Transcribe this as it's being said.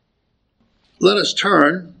Let us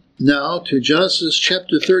turn now to Genesis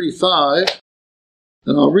chapter 35,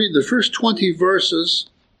 and I'll read the first 20 verses.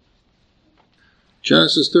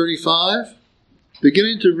 Genesis 35,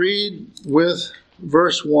 beginning to read with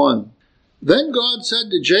verse 1. Then God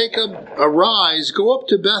said to Jacob, "Arise, go up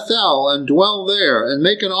to Bethel and dwell there, and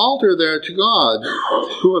make an altar there to God,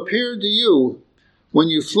 who appeared to you when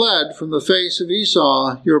you fled from the face of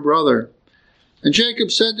Esau, your brother." And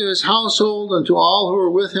Jacob said to his household and to all who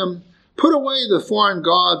were with him, "Put away the foreign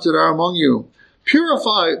gods that are among you.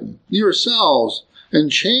 Purify yourselves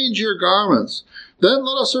and change your garments. Then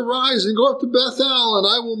let us arise and go up to Bethel, and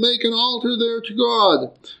I will make an altar there to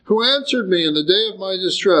God, who answered me in the day of my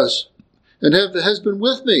distress, and has been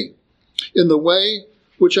with me in the way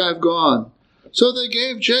which I have gone." So they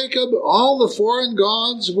gave Jacob all the foreign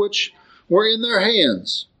gods which were in their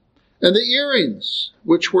hands, and the earrings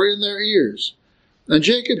which were in their ears. And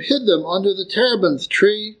Jacob hid them under the terebinth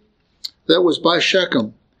tree that was by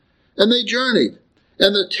Shechem. And they journeyed,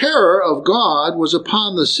 and the terror of God was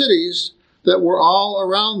upon the cities that were all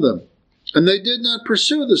around them, and they did not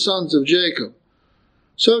pursue the sons of Jacob.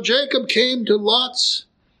 So Jacob came to Luz,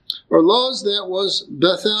 that was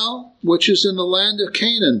Bethel, which is in the land of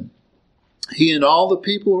Canaan, he and all the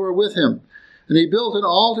people who were with him. And he built an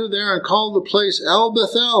altar there and called the place El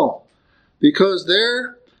Bethel, because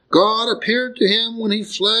there God appeared to him when he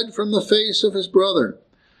fled from the face of his brother.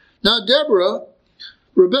 Now Deborah,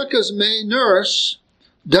 Rebekah's maid nurse,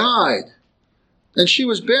 died, and she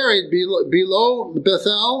was buried below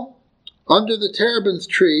Bethel under the terebinth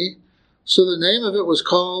tree, so the name of it was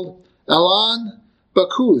called Elon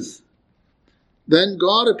Bakuth. Then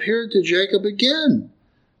God appeared to Jacob again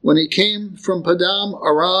when he came from Padam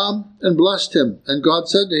Aram and blessed him. And God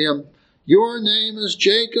said to him, "Your name is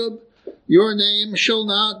Jacob. Your name shall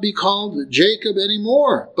not be called Jacob any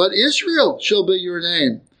more, but Israel shall be your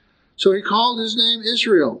name." So he called his name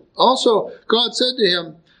Israel. Also, God said to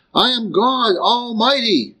him, "I am God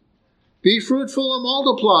Almighty. Be fruitful and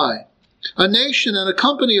multiply. A nation and a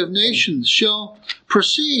company of nations shall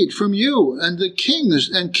proceed from you, and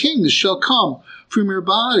kings shall come from your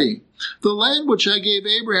body. The land which I gave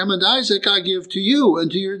Abraham and Isaac I give to you and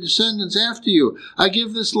to your descendants after you. I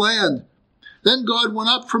give this land." Then God went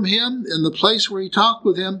up from him in the place where he talked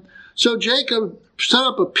with him. So Jacob set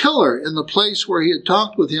up a pillar in the place where he had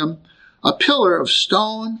talked with him, a pillar of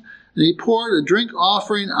stone, and he poured a drink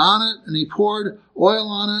offering on it, and he poured oil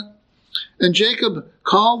on it. And Jacob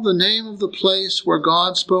called the name of the place where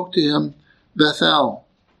God spoke to him Bethel.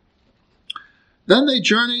 Then they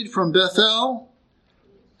journeyed from Bethel,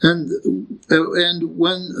 and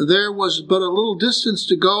when there was but a little distance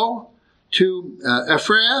to go to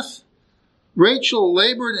Ephrath, Rachel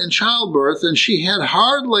labored in childbirth, and she had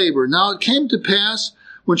hard labor. Now it came to pass,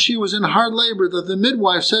 when she was in hard labor, that the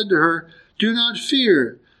midwife said to her, "Do not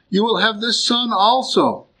fear, you will have this son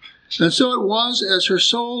also." And so it was, as her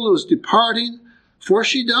soul was departing, for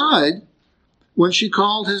she died, when she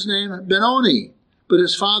called his name Benoni, but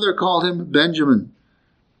his father called him Benjamin.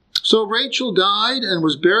 So Rachel died and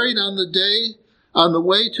was buried on the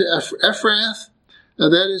way to Ephrath,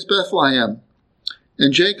 that is Bethlehem.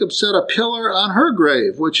 And Jacob set a pillar on her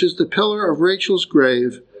grave, which is the pillar of Rachel's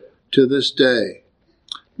grave to this day.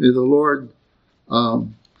 May the Lord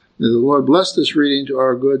bless this reading to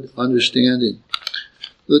our good understanding.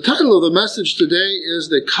 The title of the message today is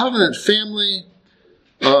The Covenant Family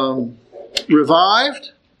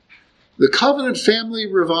Revived. The Covenant Family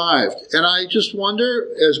Revived. And I just wonder,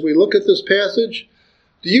 as we look at this passage,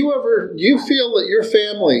 do you feel that your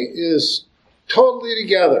family is totally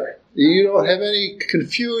together? You don't have any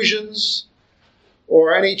confusions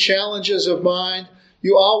or any challenges of mind?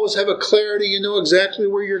 You always have a clarity. You know exactly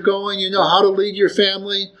where you're going. You know how to lead your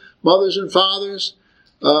family, mothers and fathers.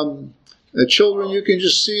 Children, you can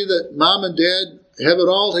just see that mom and dad have it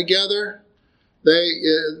all together.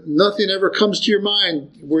 Nothing ever comes to your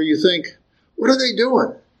mind where you think, what are they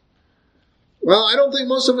doing? Well, I don't think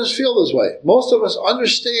most of us feel this way. Most of us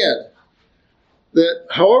understand that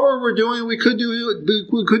however we're doing, we could be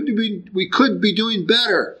doing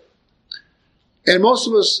better. And most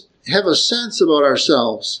of us have a sense about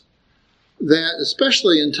ourselves that,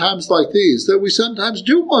 especially in times like these, that we sometimes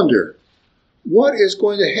do wonder, what is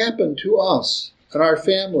going to happen to us and our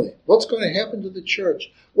family? What's going to happen to the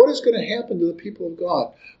church? What is going to happen to the people of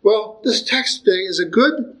God? Well, this text today is a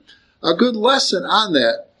good lesson on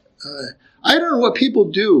that. I don't know what people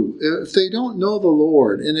do if they don't know the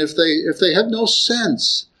Lord, and if they have no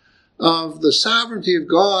sense of the sovereignty of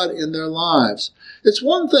God in their lives. It's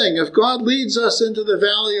one thing if God leads us into the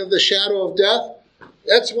valley of the shadow of death.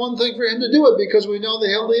 That's one thing for him to do it, because we know that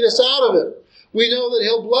he'll lead us out of it. We know that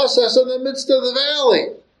he'll bless us in the midst of the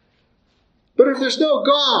valley. But if there's no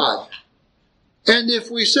God, and if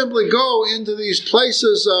we simply go into these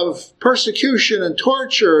places of persecution and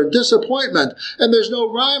torture and disappointment, and there's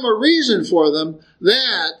no rhyme or reason for them,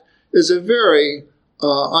 that is a very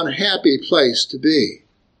unhappy place to be.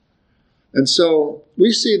 And so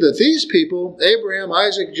we see that these people, Abraham,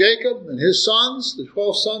 Isaac, Jacob, and his sons, the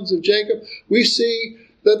 12 sons of Jacob, we see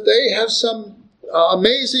that they have some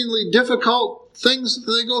amazingly difficult things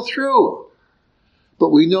that they go through. But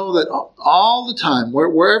we know that all the time,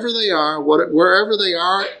 wherever they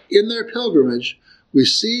are in their pilgrimage, we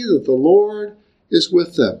see that the Lord is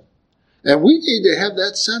with them. And we need to have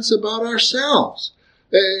that sense about ourselves.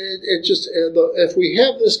 If we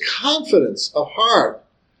have this confidence of heart,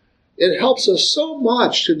 it helps us so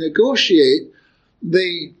much to negotiate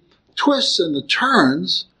the twists and the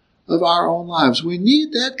turns of our own lives. We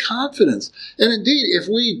need that confidence. And indeed, if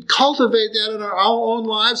we cultivate that in our own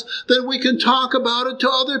lives, then we can talk about it to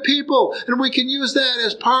other people. And we can use that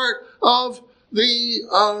as part of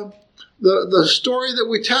the story that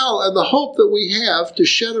we tell and the hope that we have to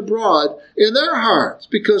shed abroad in their hearts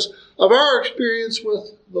because of our experience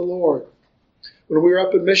with the Lord. When we were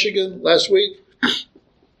up in Michigan last week,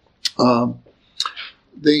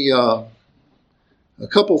 a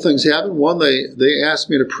couple of things happened. One, they asked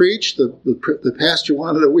me to preach. The pastor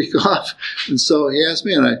wanted a week off, and so he asked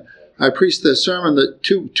me, and I preached the sermon that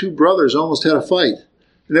two brothers almost had a fight,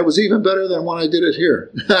 and it was even better than when I did it here.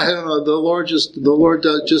 I don't know. The Lord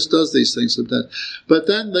just does these things sometimes. But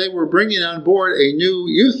then they were bringing on board a new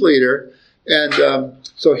youth leader, and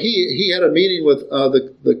so he had a meeting with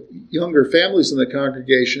the younger families in the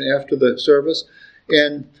congregation after the service,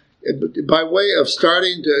 and by way of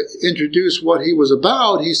starting to introduce what he was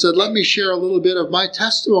about, he said, let me share a little bit of my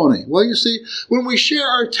testimony. Well, you see, when we share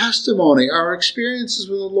our testimony, our experiences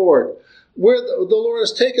with the Lord, where the Lord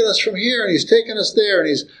has taken us from here, and he's taken us there, and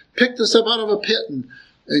he's picked us up out of a pit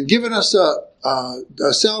and given us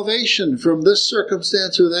a salvation from this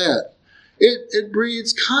circumstance or that, it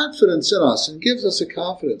breeds confidence in us and gives us a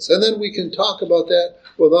confidence. And then we can talk about that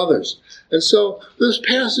with others. And so this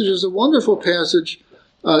passage is a wonderful passage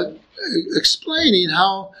explaining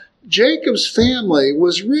how Jacob's family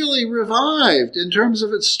was really revived in terms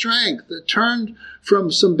of its strength. It turned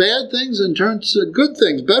from some bad things and turned to good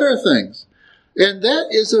things, better things. And that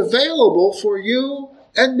is available for you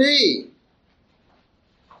and me.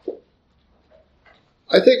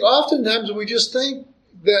 I think oftentimes we just think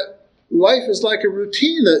that life is like a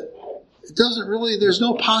routine, that it doesn't really, there's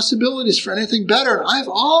no possibilities for anything better. And I've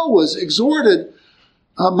always exhorted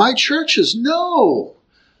my churches, no.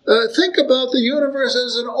 Think about the universe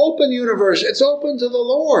as an open universe. It's open to the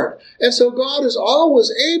Lord. And so God is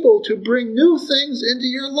always able to bring new things into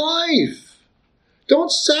your life.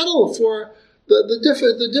 Don't settle for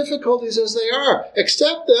the difficulties as they are.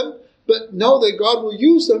 Accept them, but know that God will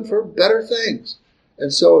use them for better things.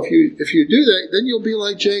 And so if you do that, then you'll be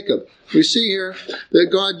like Jacob. We see here that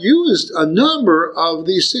God used a number of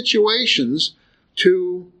these situations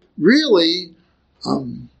to really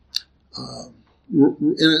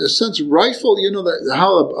in a sense, rifle,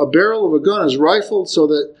 how a barrel of a gun is rifled so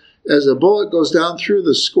that as a bullet goes down through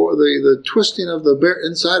the twisting of the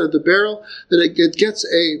inside of the barrel, that it gets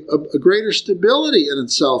a greater stability in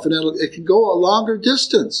itself, and it can go a longer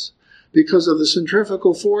distance because of the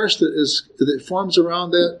centrifugal force that forms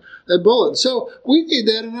around that bullet. So we need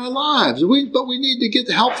that in our lives, but we need to get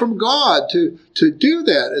the help from God to do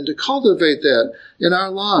that and to cultivate that in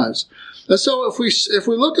our lives. And so if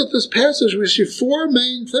we look at this passage, we see four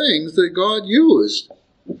main things that God used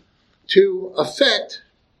to affect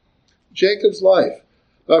Jacob's life.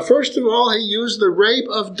 First of all, he used the rape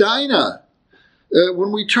of Dinah.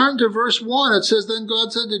 When we turn to verse 1, it says, then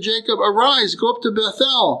God said to Jacob, arise, go up to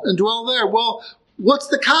Bethel and dwell there. Well, what's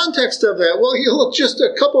the context of that? Well, you look just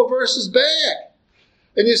a couple verses back,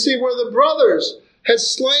 and you see where the brothers had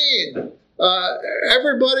slain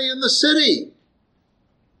everybody in the city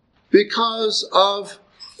because of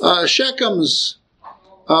Shechem's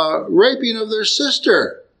raping of their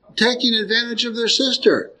sister, taking advantage of their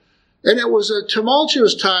sister. And it was a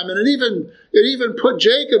tumultuous time, and it even put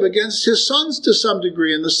Jacob against his sons to some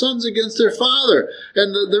degree, and the sons against their father.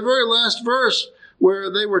 And the very last verse where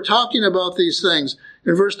they were talking about these things,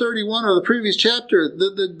 in verse 31 of the previous chapter,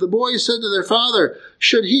 the boys said to their father,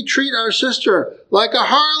 should he treat our sister like a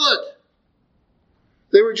harlot?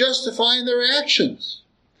 They were justifying their actions.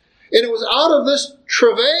 And it was out of this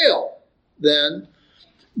travail, then,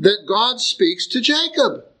 that God speaks to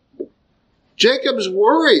Jacob. Jacob's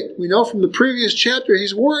worried. We know from the previous chapter,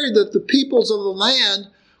 he's worried that the peoples of the land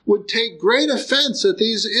would take great offense at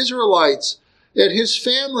these Israelites at his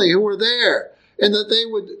family who were there, and that they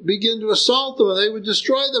would begin to assault them, and they would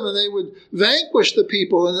destroy them, and they would vanquish the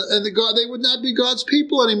people, and they would not be God's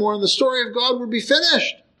people anymore, and the story of God would be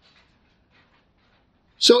finished.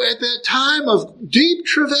 So at that time of deep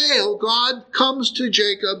travail, God comes to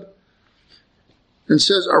Jacob and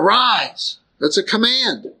says, "Arise." That's a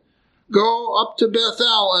command. "Go up to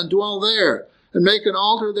Bethel and dwell there, and make an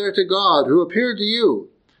altar there to God, who appeared to you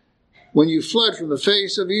when you fled from the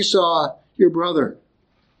face of Esau, your brother."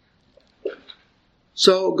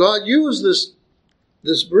 So God used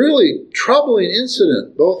this really troubling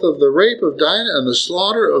incident, both of the rape of Dinah and the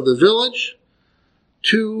slaughter of the village,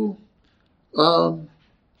 to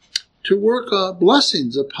work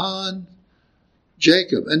blessings upon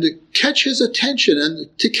Jacob and to catch his attention and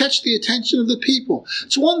to catch the attention of the people.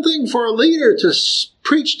 It's one thing for a leader to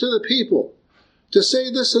preach to the people, to say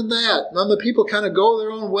this and that, and then the people kind of go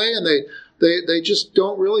their own way and they just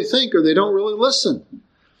don't really think, or they don't really listen.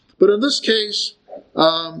 But in this case,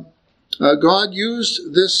 God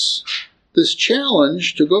used this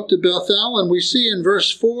challenge to go up to Bethel, and we see in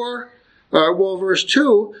verse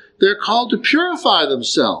 2, they're called to purify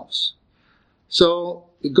themselves. So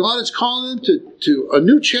God is calling them to a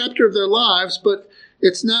new chapter of their lives, but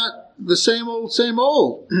it's not the same old, same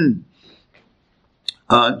old.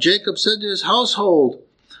 Jacob said to his household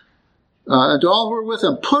and to all who were with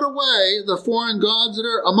him, "Put away the foreign gods that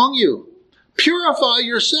are among you. Purify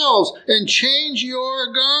yourselves and change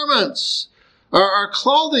your garments." Our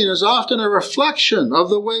clothing is often a reflection of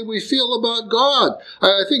the way we feel about God.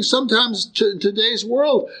 I think sometimes in today's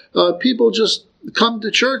world, people just come to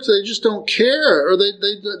church, they just don't care, or they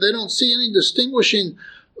don't see any distinguishing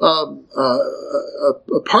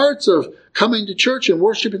parts of coming to church and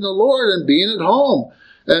worshiping the Lord and being at home.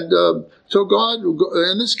 And so God,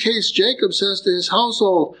 in this case, Jacob says to his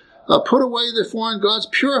household, "Put away the foreign gods,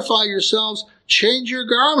 purify yourselves, change your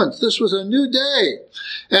garments." This was a new day.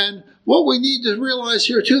 And what we need to realize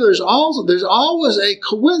here too, there's always a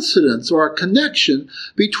coincidence or a connection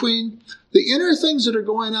between the inner things that are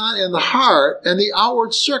going on in the heart and the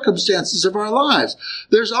outward circumstances of our lives.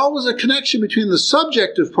 There's always a connection between the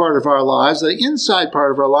subjective part of our lives, the inside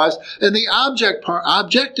part of our lives, and the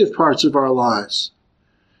objective parts of our lives.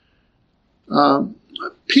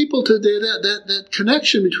 People today, that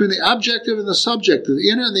connection between the objective and the subjective, the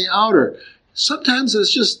inner and the outer, sometimes it's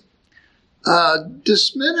just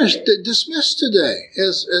dismissed today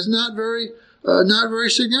as not very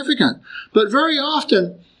significant. But very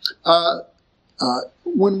often,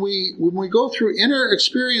 when we go through inner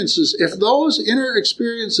experiences, if those inner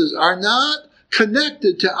experiences are not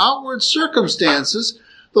connected to outward circumstances,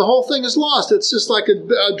 the whole thing is lost. It's just like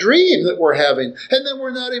a dream that we're having, and then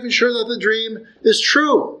we're not even sure that the dream is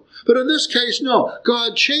true. But in this case, no.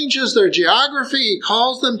 God changes their geography. He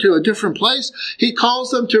calls them to a different place. He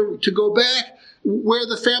calls them to go back where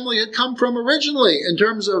the family had come from originally in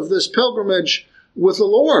terms of this pilgrimage with the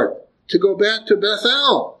Lord, to go back to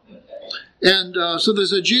Bethel. And so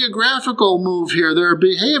there's a geographical move here. There are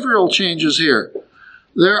behavioral changes here.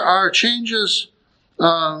 There are changes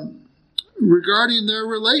regarding their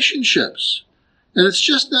relationships. And it's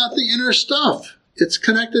just not the inner stuff. It's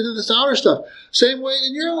connected to this outer stuff. Same way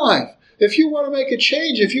in your life. If you want to make a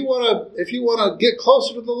change, if you want to get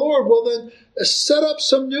closer to the Lord, well then set up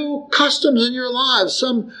some new customs in your lives,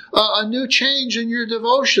 a new change in your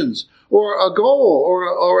devotions, or a goal,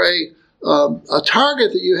 or a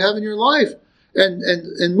target that you have in your life,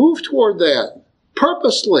 and move toward that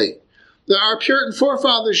purposely. Our Puritan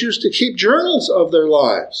forefathers used to keep journals of their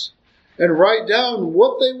lives and write down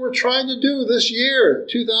what they were trying to do this year,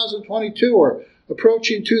 2022, or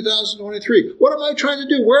approaching 2023. What am I trying to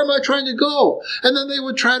do? Where am I trying to go? And then they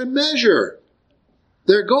would try to measure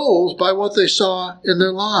their goals by what they saw in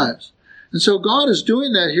their lives. And so God is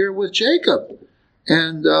doing that here with Jacob.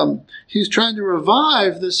 And he's trying to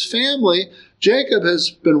revive this family. Jacob has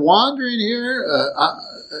been wandering here,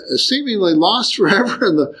 seemingly lost forever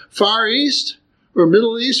in the Far East, or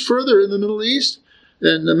Middle East, further in the Middle East,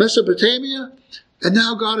 in Mesopotamia. And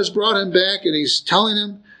now God has brought him back, and he's telling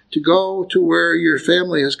him to go to where your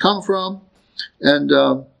family has come from, and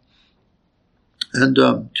to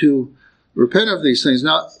repent of these things.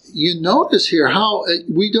 Now, you notice here how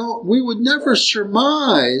we would never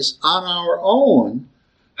surmise on our own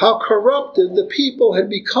how corrupted the people had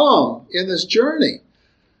become in this journey.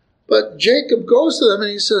 But Jacob goes to them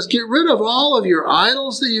and he says, "Get rid of all of your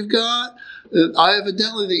idols that you've got."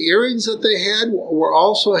 Evidently, the earrings that they had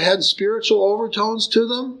also had spiritual overtones to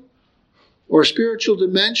them, or spiritual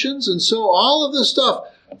dimensions. And so all of this stuff,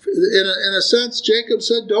 In a sense, Jacob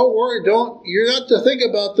said, don't worry, you're not to think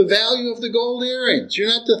about the value of the gold earrings. You're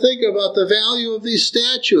not to think about the value of these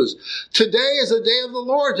statues. Today is the day of the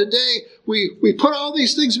Lord. Today we put all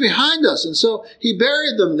these things behind us. And so he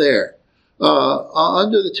buried them there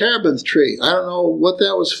under the terebinth tree. I don't know what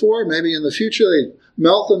that was for. Maybe in the future they'd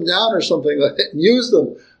melt them down or something like that and use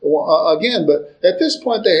them again. But at this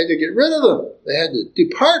point they had to get rid of them. They had to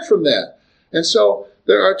depart from that. And so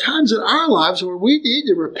there are times in our lives where we need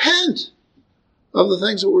to repent of the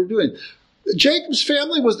things that we're doing. Jacob's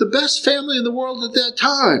family was the best family in the world at that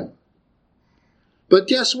time. But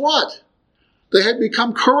guess what? They had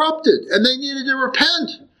become corrupted and they needed to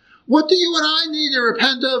repent. What do you and I need to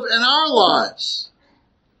repent of in our lives?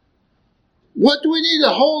 What do we need to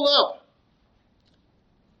hold up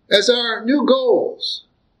as our new goals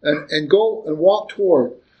and go and walk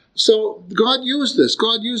toward? So God used this.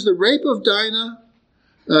 God used the rape of Dinah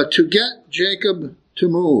to get Jacob to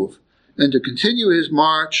move and to continue his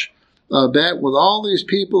march back with all these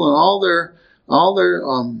people and all their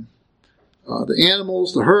the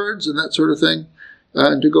animals, the herds, and that sort of thing,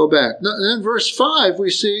 and to go back. Now, and in verse 5, we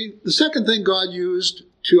see the second thing God used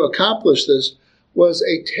to accomplish this was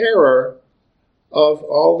a terror of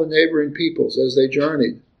all the neighboring peoples as they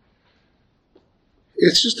journeyed.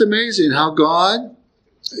 It's just amazing how God,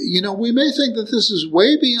 we may think that this is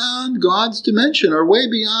way beyond God's dimension or way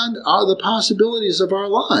beyond the possibilities of our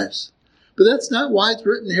lives. But that's not why it's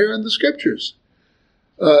written here in the Scriptures.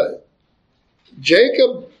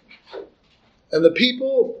 Jacob and the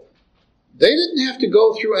people, they didn't have to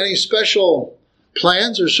go through any special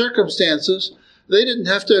plans or circumstances. They didn't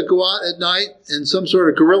have to go out at night in some sort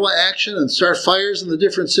of guerrilla action and start fires in the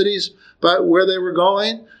different cities where they were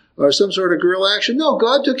going, or some sort of guerrilla action. No,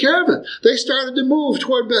 God took care of it. They started to move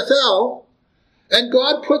toward Bethel, and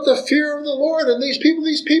God put the fear of the Lord in these people.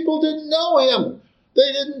 These people didn't know Him.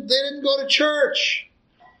 They didn't go to church.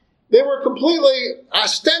 They were completely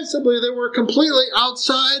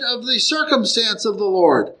outside of the circumstance of the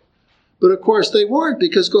Lord. But of course they weren't,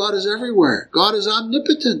 because God is everywhere. God is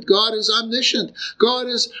omnipotent. God is omniscient. God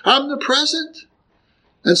is omnipresent.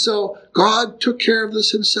 And so God took care of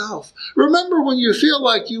this Himself. Remember, when you feel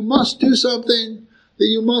like you must do something, that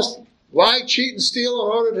you must lie, cheat, and steal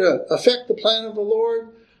in order to affect the plan of the Lord,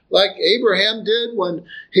 like Abraham did when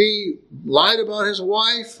he lied about his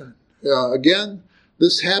wife. Again,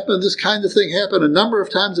 this kind of thing happened a number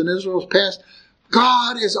of times in Israel's past.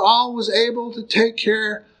 God is always able to take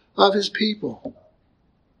care of His people.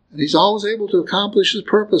 And He's always able to accomplish His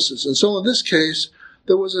purposes. And so in this case,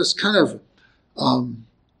 there was this kind of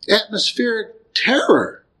atmospheric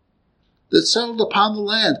terror that settled upon the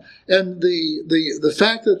land. And the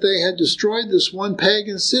fact that they had destroyed this one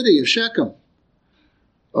pagan city of Shechem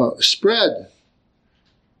spread.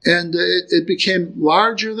 And it became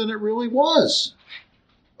larger than it really was.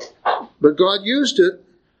 But God used it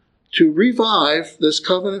to revive this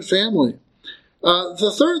covenant family.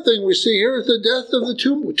 The third thing we see here is the death of the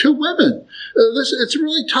two women. It's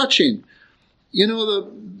really touching.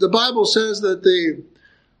 The Bible says that the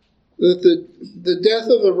death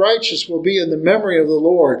of the righteous will be in the memory of the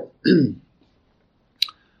Lord.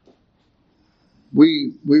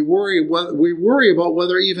 We worry about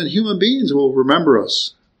whether even human beings will remember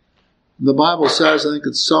us. The Bible says, I think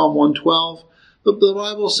it's Psalm 112, but the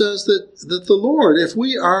Bible says that the Lord, if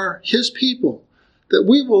we are His people, that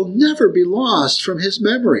we will never be lost from His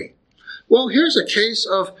memory. Well, here's a case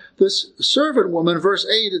of this servant woman, verse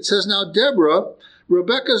 8. It says, Now Deborah,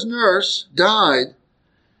 Rebekah's nurse, died,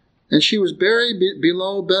 and she was buried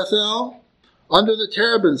below Bethel under the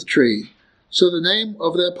terebinth tree. So the name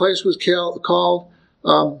of that place was called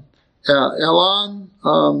Elon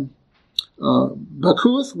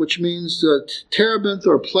Bakuth, which means terebinth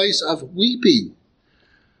or place of weeping.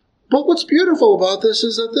 But what's beautiful about this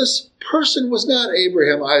is that this person was not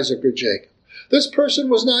Abraham, Isaac, or Jacob. This person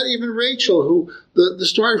was not even Rachel, who the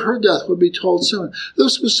story of her death would be told soon.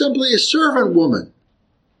 This was simply a servant woman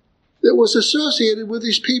that was associated with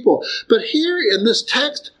these people. But here in this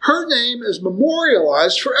text, her name is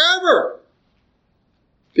memorialized forever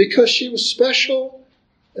because she was special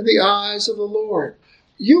in the eyes of the Lord.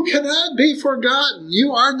 You cannot be forgotten.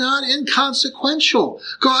 You are not inconsequential.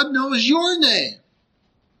 God knows your name.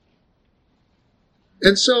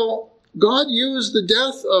 And so God used the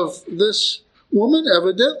death of this woman.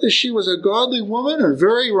 Evidently she was a godly woman and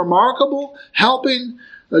very remarkable, helping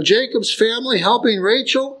Jacob's family, helping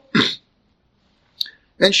Rachel.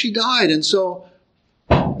 And she died. And so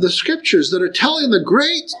the Scriptures that are telling the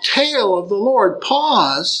great tale of the Lord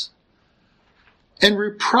pause and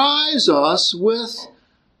reprise us with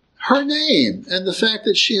her name and the fact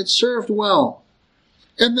that she had served well.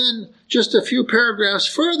 And then just a few paragraphs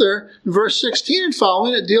further, in verse 16 and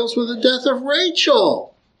following, it deals with the death of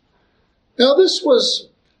Rachel. Now this was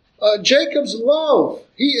Jacob's love.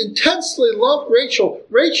 He intensely loved Rachel.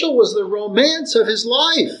 Rachel was the romance of his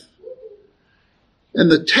life.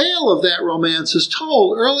 And the tale of that romance is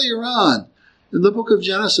told earlier on in the book of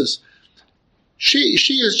Genesis. She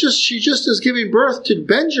just is giving birth to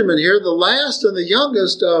Benjamin here, the last and the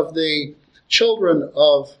youngest of the children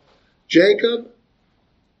of Jacob.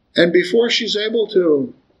 And before she's able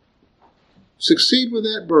to succeed with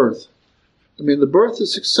that birth, the birth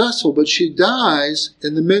is successful, but she dies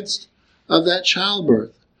in the midst of that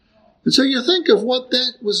childbirth. And so you think of what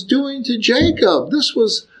that was doing to Jacob. This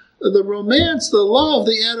was the romance, the love,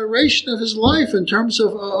 the adoration of his life in terms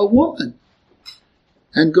of a woman.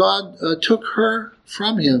 And God took her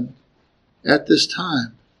from him at this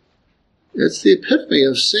time. It's the epitome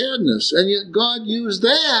of sadness. And yet God used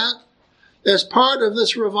that as part of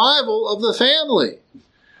this revival of the family.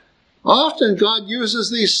 Often God uses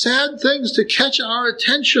these sad things to catch our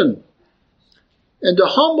attention and to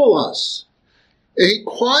humble us. And he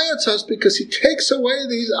quiets us because he takes away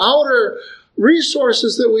these outer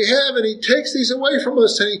resources that we have, and he takes these away from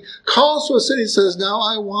us, and he calls to us and he says, now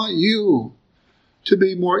I want you to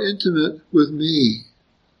be more intimate with me.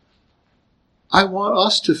 I want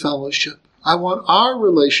us to fellowship. I want our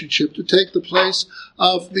relationship to take the place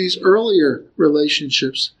of these earlier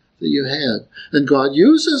relationships that you had. And God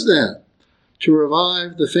uses that to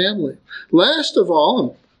revive the family. Last of all,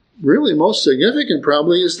 and really most significant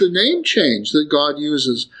probably, is the name change that God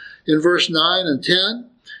uses in verse 9 and 10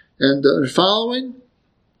 and following,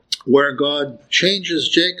 where God changes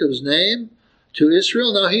Jacob's name to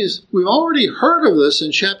Israel. Now we've already heard of this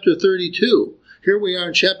in chapter 32. Here we are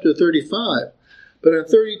in chapter 35. But in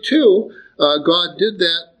 32, God did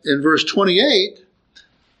that in verse 28,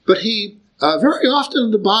 but he, very often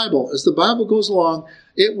in the Bible, as the Bible goes along,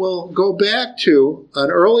 it will go back to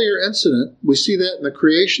an earlier incident. We see that in the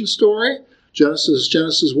creation story,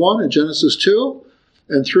 Genesis 1 and Genesis 2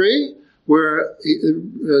 and 3, where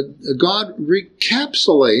God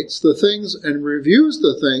recapsulates the things and reviews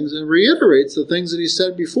the things and reiterates the things that he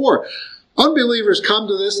said before. Unbelievers come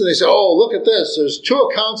to this and they say, oh, look at this. There's two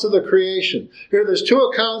accounts of the creation. Here, there's two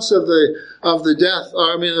accounts of the death,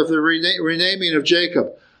 of the renaming of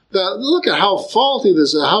Jacob. Look at how faulty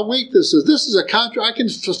this is, how weak this is. This is I can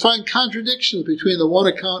find contradictions between the one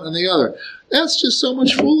account and the other. That's just so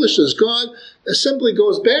much foolishness. God simply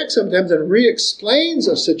goes back sometimes and re-explains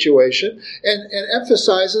a situation and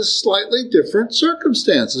emphasizes slightly different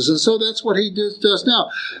circumstances. And so that's what he does now.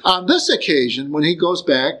 On this occasion, when he goes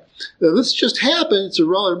back, this just happened. It's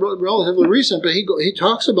relatively recent, but he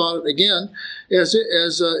talks about it again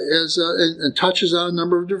and touches on a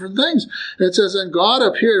number of different things. And it says, and God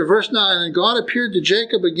appeared, verse 9, and God appeared to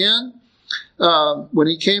Jacob again when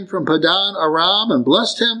he came from Padan Aram and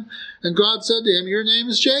blessed him. And God said to him, your name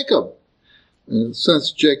is Jacob. And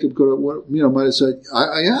since Jacob might have said,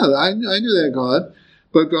 I knew that, God.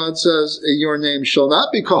 But God says, your name shall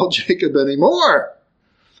not be called Jacob anymore,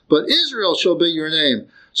 but Israel shall be your name.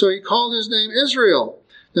 So he called his name Israel.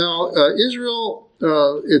 Now, Israel,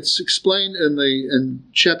 it's explained in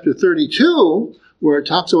chapter 32, where it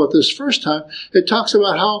talks about this first time. It talks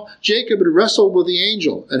about how Jacob had wrestled with the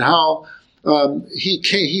angel and how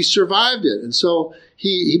he survived it. And so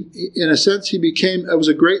he in a sense, it was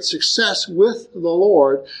a great success with the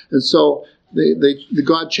Lord. And so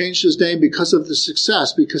God changed his name because of the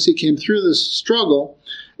success, because he came through this struggle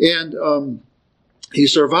and he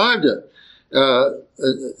survived it.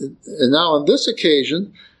 And now on this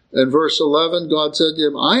occasion, in verse 11, God said to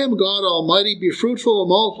him, I am God Almighty, be fruitful and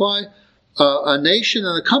multiply. A nation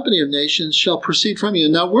and a company of nations shall proceed from you.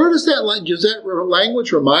 Now, does that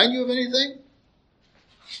language remind you of anything?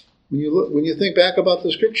 When you think back about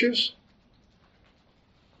the scriptures?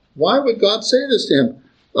 Why would God say this to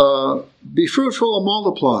him? Be fruitful and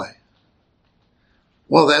multiply.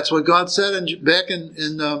 Well, that's what God said back in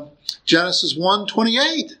Genesis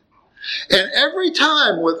 1:28. And every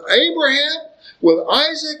time with Abraham, with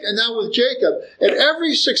Isaac, and now with Jacob, at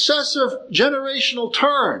every successive generational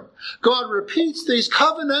turn, God repeats these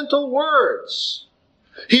covenantal words.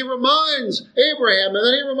 He reminds Abraham, and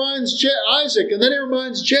then he reminds Isaac, and then he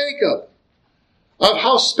reminds Jacob of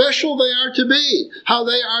how special they are to be, how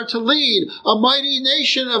they are to lead a mighty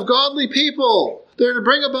nation of godly people. They're to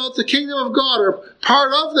bring about the kingdom of God, or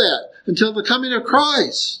part of that, until the coming of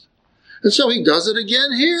Christ. And so he does it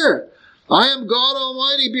again here. I am God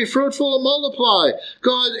Almighty, be fruitful and multiply.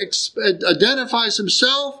 God identifies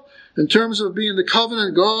himself in terms of being the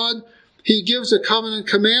covenant God. He gives a covenant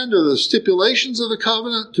command, or the stipulations of the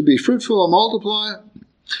covenant, to be fruitful and multiply.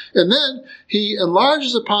 And then he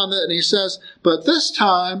enlarges upon that and he says, but this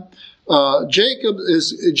time Jacob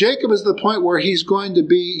is the point where he's going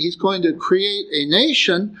to create a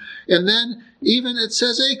nation, and then even it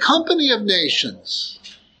says a company of nations.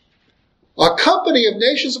 A company of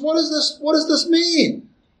nations. What does this mean?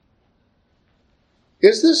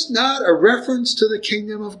 Is this not a reference to the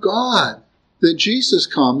kingdom of God that Jesus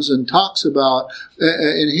comes and talks about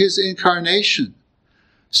in his incarnation?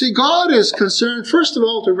 See, God is concerned, first of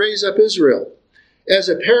all, to raise up Israel as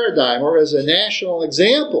a paradigm or as a national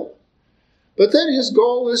example. But then his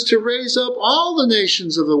goal is to raise up all the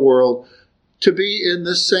nations of the world to be in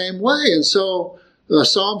the same way. And so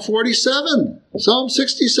Psalm 47, Psalm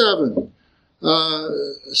 67,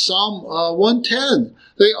 Psalm 110,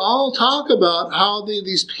 they all talk about how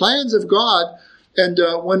these plans of God, and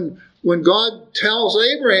when God tells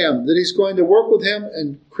Abraham that he's going to work with him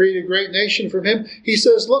and create a great nation from him, he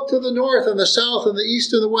says, look to the north and the south and the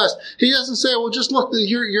east and the west. He doesn't say, well, just look,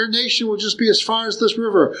 your nation will just be as far as this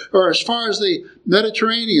river or as far as the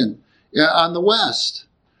Mediterranean on the west.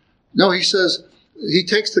 No, he says, he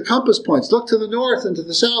takes the compass points. Look to the north and to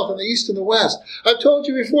the south and the east and the west. I've told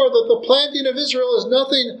you before that the planting of Israel is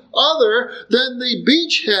nothing other than the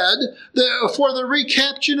beachhead for the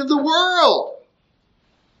recapturing of the world.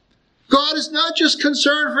 God is not just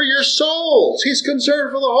concerned for your souls. He's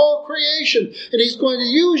concerned for the whole creation. And he's going to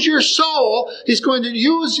use your soul. He's going to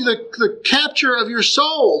use the capture of your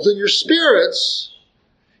souls and your spirits.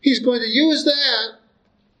 He's going to use that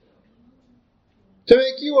to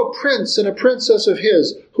make you a prince and a princess of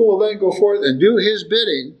his, who will then go forth and do his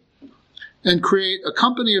bidding and create a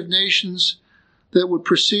company of nations that would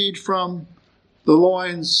proceed from the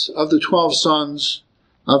loins of the 12 sons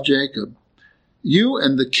of Jacob. You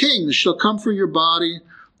and the kings shall come from your body.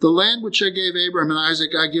 The land which I gave Abraham and Isaac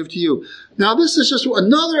I give to you. Now this is just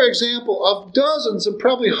another example of dozens and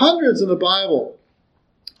probably hundreds in the Bible.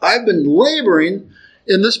 I've been laboring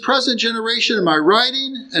in this present generation in my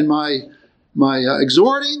writing and my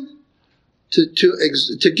exhorting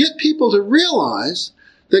to get people to realize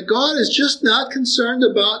that God is just not concerned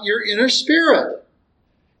about your inner spirit.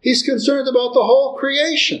 He's concerned about the whole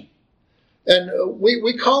creation. And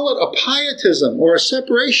we call it a pietism or a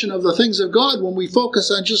separation of the things of God when we focus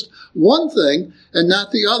on just one thing and not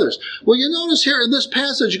the others. Well, you notice here in this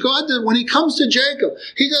passage, God, when he comes to Jacob,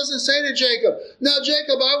 he doesn't say to Jacob, now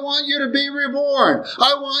Jacob, I want you to be reborn.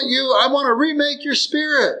 I want to remake your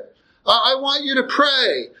spirit. I want you to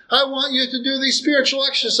pray. I want you to do these spiritual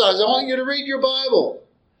exercises. I want you to read your Bible.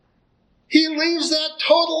 He leaves that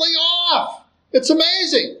totally off. It's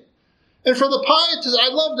amazing. And for the pietists,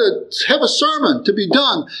 I'd love to have a sermon to be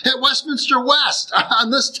done at Westminster West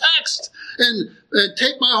on this text and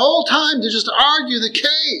take my whole time to just argue the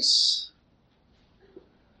case.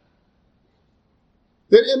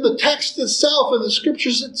 That in the text itself, in the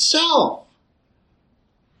scriptures itself,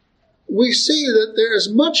 we see that there is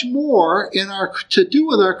much more to do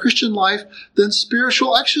with our Christian life than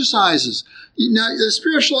spiritual exercises. Now, the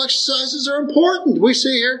spiritual exercises are important. We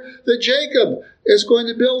see here that Jacob is going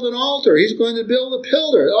to build an altar. He's going to build a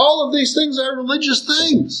pillar. All of these things are religious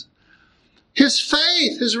things. His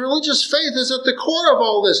faith, his religious faith, is at the core of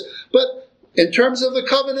all this. But in terms of the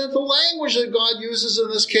covenantal language that God uses in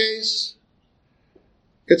this case,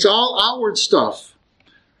 it's all outward stuff.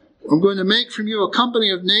 I'm going to make from you a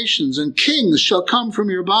company of nations, and kings shall come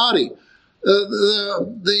from your body.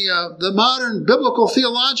 The modern biblical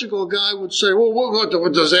theological guy would say, well, what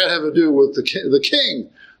does that have to do with the king,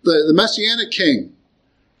 the Messianic king?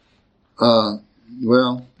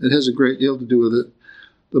 Well, it has a great deal to do with it.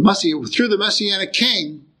 Through the Messianic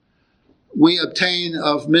king, we obtain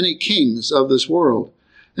of many kings of this world.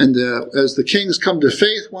 And as the kings come to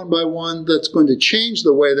faith one by one, that's going to change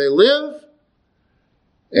the way they live.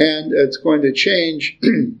 And it's going to change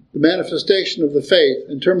the manifestation of the faith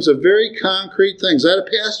in terms of very concrete things. I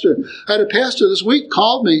had a pastor this week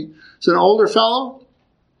called me. He's an older fellow.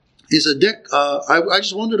 He said, Dick, I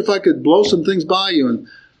just wondered if I could blow some things by you and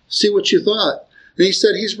see what you thought. And he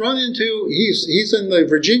said he's in the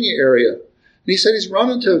Virginia area. And he said he's run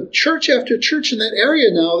into church after church in that area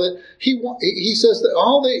now that he says that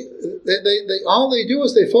all they do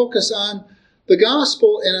is they focus on the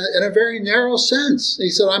gospel in a very narrow sense. He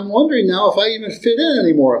said, I'm wondering now if I even fit in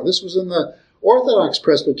anymore. This was in the Orthodox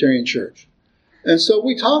Presbyterian Church. And so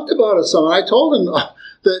we talked about it some. I told him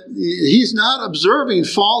that he's not observing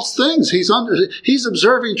false things. He's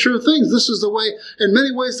observing true things. This is the way, in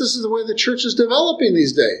many ways, this is the way the church is developing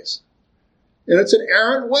these days. And it's an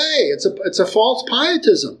errant way. It's a false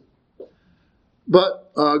pietism. But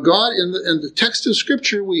God, in the text of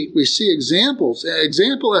Scripture, we see example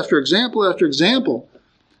after example after example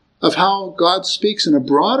of how God speaks in a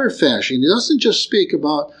broader fashion. He doesn't just speak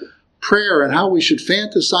about prayer and how we should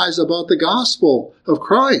fantasize about the gospel of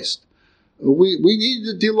Christ. We need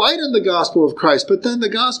to delight in the gospel of Christ, but then the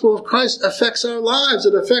gospel of Christ affects our lives.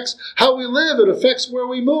 It affects how we live. It affects where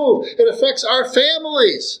we move. It affects our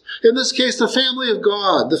families. In this case, the family of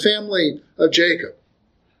God, the family of Jacob.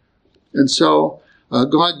 And so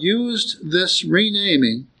God used this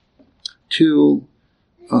renaming to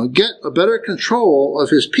get a better control of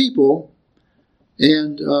his people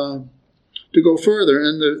and to go further.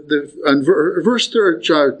 And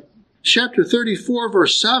chapter 34,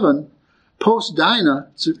 verse 7, post Dinah,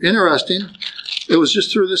 it's interesting. It was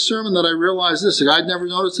just through this sermon that I realized this. I'd never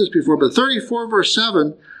noticed this before. But 34, verse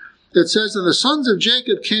 7, it says, "And the sons of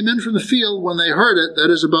Jacob came in from the field when they heard it," that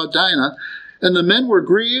is about Dinah, "and the men were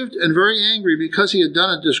grieved and very angry because he had done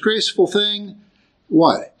a disgraceful thing."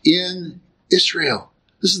 What? In Israel.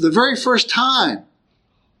 This is the very first time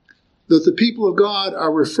that the people of God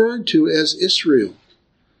are referred to as Israel.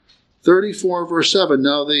 34, verse 7.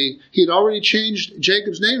 Now, he had already changed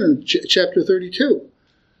Jacob's name in chapter 32.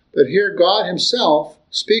 But here God himself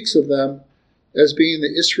speaks of them as being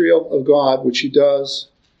the Israel of God, which he does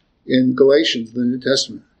in Galatians, the New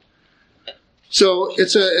Testament. So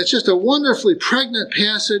it's just a wonderfully pregnant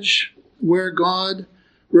passage where God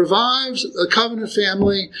revives a covenant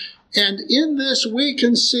family. And in this, we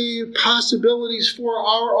can see possibilities for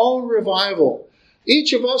our own revival.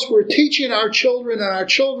 Each of us, we're teaching our children and our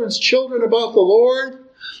children's children about the Lord.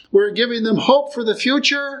 We're giving them hope for the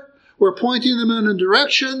future. We're pointing them in a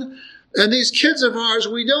direction. And these kids of ours,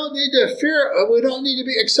 we don't need to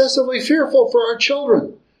be excessively fearful for our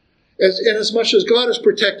children. As much as God has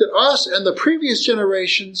protected us and the previous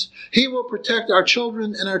generations, he will protect our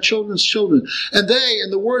children and our children's children. And they,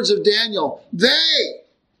 in the words of Daniel,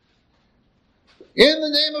 in the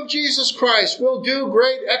name of Jesus Christ, will do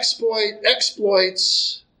great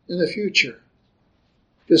exploits in the future,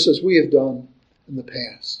 just as we have done in the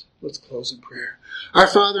past. Let's close in prayer. Our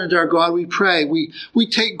Father and our God, we pray. We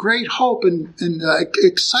take great hope and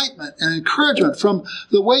excitement and encouragement from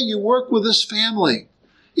the way you work with this family,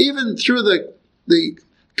 even through the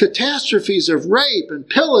catastrophes of rape and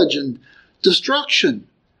pillage and destruction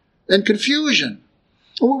and confusion.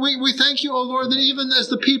 We thank you, O Lord, that even as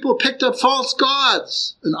the people picked up false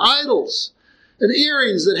gods and idols and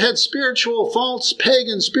earrings that had false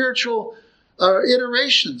pagan spiritual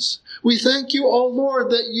iterations, we thank you, O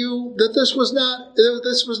Lord, that this was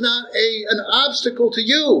not an obstacle to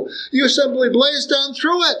you. You simply blazed down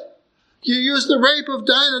through it. You used the rape of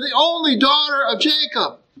Dinah, the only daughter of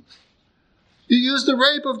Jacob. You used the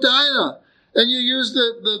rape of Dinah. And you used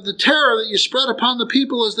the terror that you spread upon the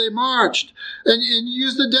people as they marched. And you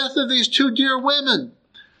used the death of these two dear women,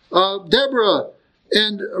 Deborah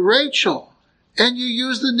and Rachel. And you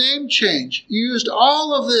used the name change. You used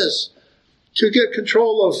all of this to get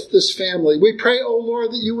control of this family. We pray, O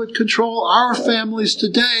Lord, that you would control our families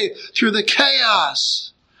today through the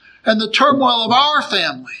chaos and the turmoil of our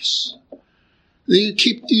families. You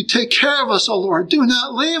take care of us, O Lord. Do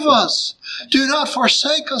not leave us. Do not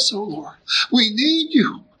forsake us, O Lord. We need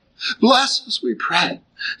you. Bless us, we pray.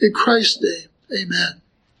 In Christ's name, amen.